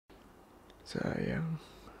Sayang,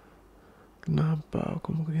 kenapa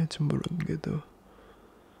aku mukanya cemberut gitu?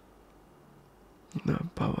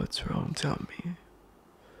 Kenapa, what's wrong, tell me?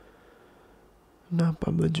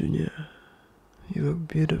 Kenapa bajunya? You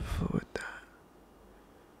look beautiful with that.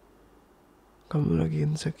 Kamu lagi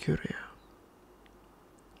insecure ya?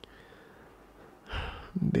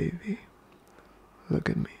 Baby,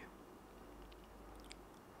 look at me.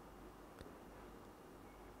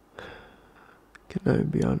 Can I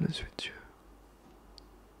be honest with you?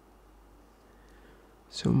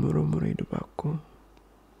 Seumur-umur hidup aku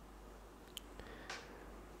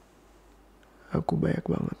banyak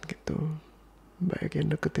banget gitu. Banyak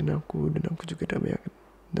yang deketin aku, dan aku juga udah banyak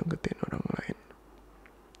deketin orang lain.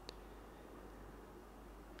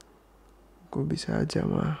 Aku bisa aja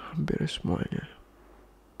mah hampir semuanya.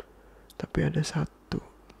 Tapi ada satu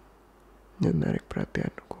yang narik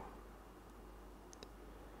perhatianku,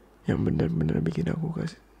 yang benar-benar bikin aku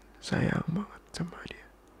sayang banget sama dia.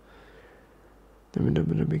 Dan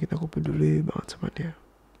benar-benar bikin aku peduli banget sama dia.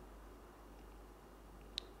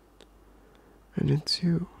 And it's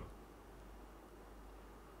you.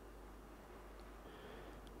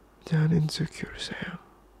 Jangan insecure, sayang.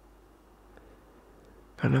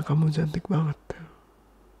 Karena kamu cantik banget.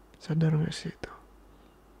 Sadar gak sih itu?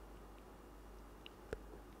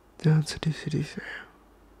 Jangan sedih-sedih, sayang.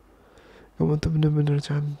 Kamu tuh benar-benar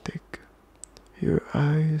cantik. Your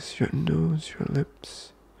eyes, your nose, your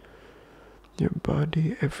lips, your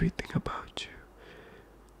body, everything about you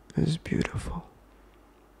is beautiful.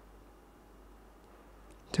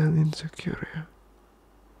 Jangan insecure ya.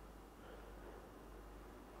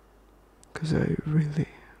 Because I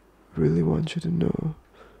really want you to know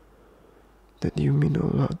that you mean a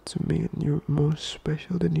lot to me and you're more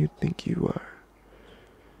special than you think you are.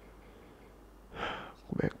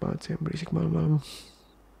 Banyak banget sih yang berisik malam-malam.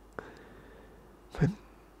 But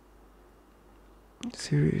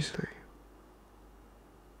seriously,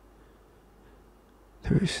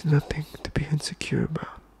 there is nothing to be insecure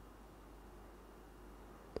about.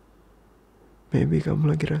 Maybe kamu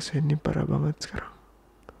lagi rasain ini parah banget sekarang.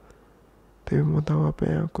 Tapi mau tahu apa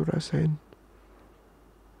yang aku rasain?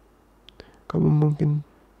 Kamu mungkin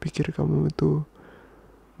pikir kamu itu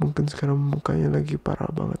mungkin sekarang mukanya lagi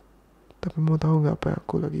parah banget. Tapi mau tahu gak apa yang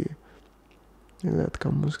aku lagi ngeliat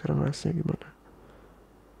kamu sekarang rasanya gimana?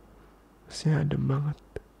 Rasanya adem banget.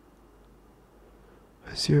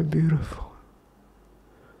 You're beautiful.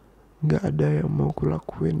 Gak ada yang mau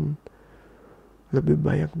kulakuin lebih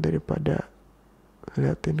banyak daripada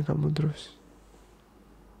liatin kamu terus.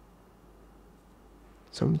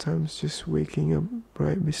 Sometimes just waking up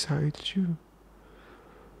right beside you,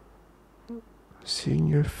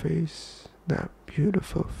 seeing your face, that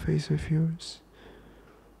beautiful face of yours,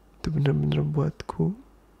 itu benar-benar buatku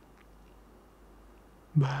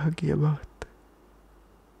bahagia banget.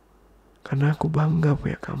 Karena aku bangga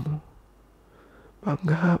punya kamu.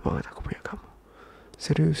 Bangga banget aku punya kamu.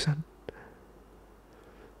 Seriusan.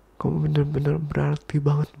 Kamu benar-benar berarti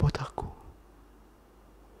banget buat aku.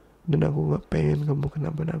 Dan aku gak pengen kamu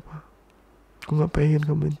kenapa-napa. Aku gak pengen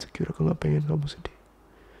kamu insecure. Aku gak pengen kamu sedih.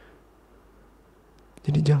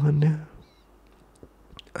 Jadi jangan ya.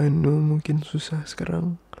 I know mungkin susah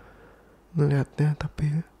sekarang ngelihatnya,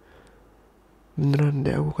 tapi beneran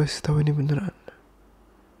deh, aku kasih tahu ini beneran.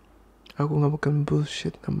 Aku gak bakal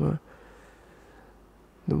bullshit sama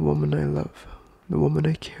the woman I love, the woman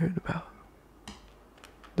I cared about,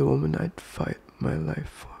 the woman I'd fight my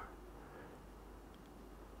life for.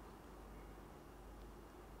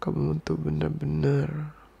 Kamu tuh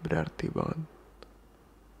bener-bener berarti banget.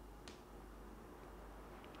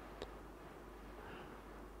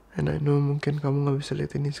 And I know mungkin kamu gak bisa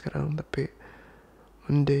lihat ini sekarang, tapi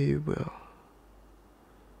one day you will.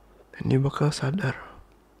 And you bakal sadar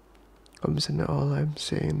kalau misalnya all I'm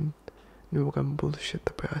saying ini bukan bullshit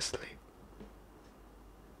tapi asli.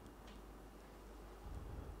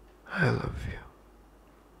 I love you.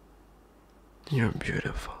 You're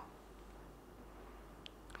beautiful.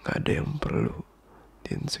 Gak ada yang perlu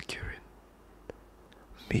di-insecurein.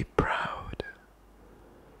 Be proud.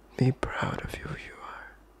 Be proud of who you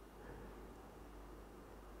are.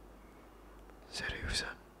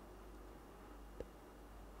 Seriusan.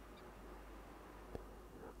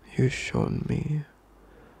 You shown me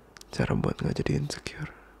cara buat gak jadi insecure.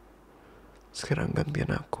 Sekarang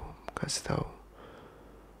gantian aku kasih tahu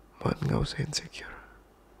buat gak usah insecure.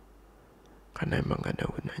 Karena emang gak ada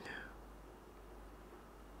gunanya.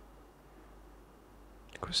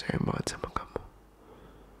 Aku sayang banget sama kamu.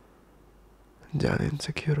 Jangan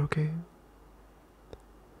insecure, okay?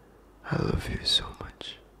 I love you so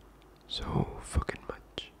much. So fucking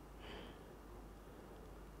much.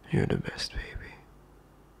 You're the best, baby.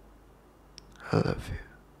 I love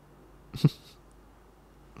you.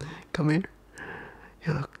 Come here.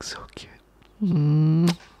 You look so cute.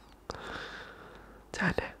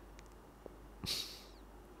 Sana.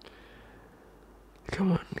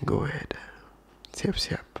 Come on, go ahead.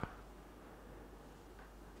 Siap-siap.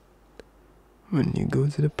 When you go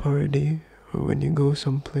to the party, or when you go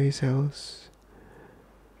someplace else,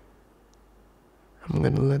 I'm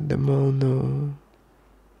gonna let them all know,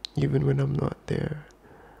 even when I'm not there,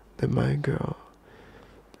 that my girl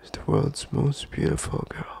is the world's most beautiful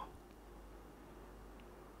girl.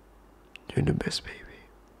 You're the best, baby.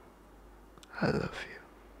 I love you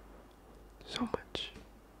so much.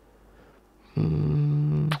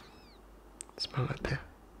 Semangat ya.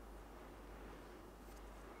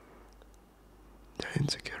 Jangan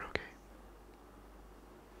insecure, okay?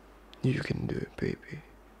 You can do it, baby.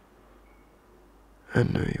 I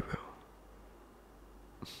know you will.